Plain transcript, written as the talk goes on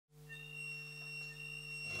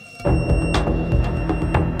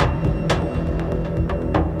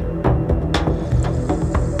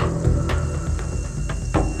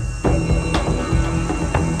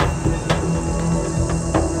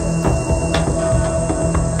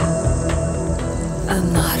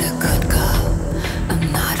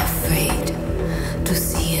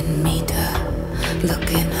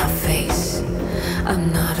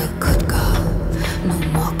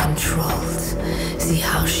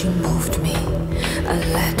She moved me, I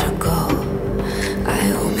let her go.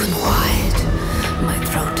 I open wide, my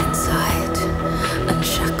throat inside,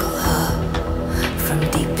 unshackle her from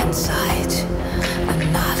deep inside.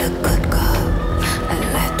 I'm not a good girl, I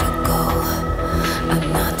let her go.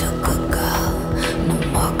 I'm not a good girl, no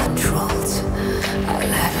more controls. I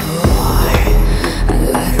let her roar, I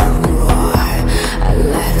let her roar, I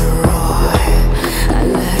let her roar, I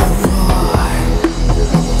let her roar.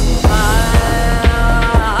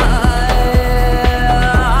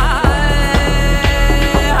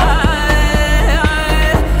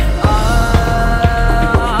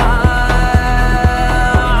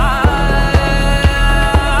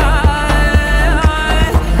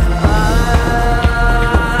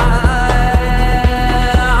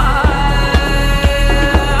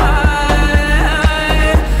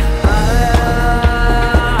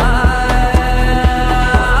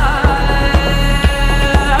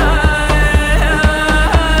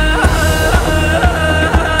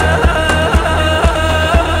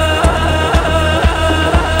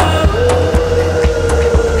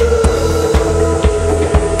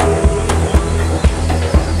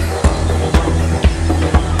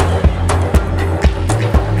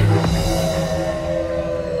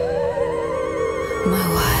 My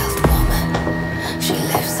wild woman, she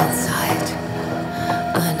lives inside.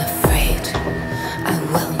 Unafraid, I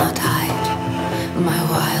will not hide. My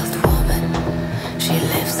wild woman, she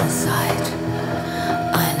lives inside.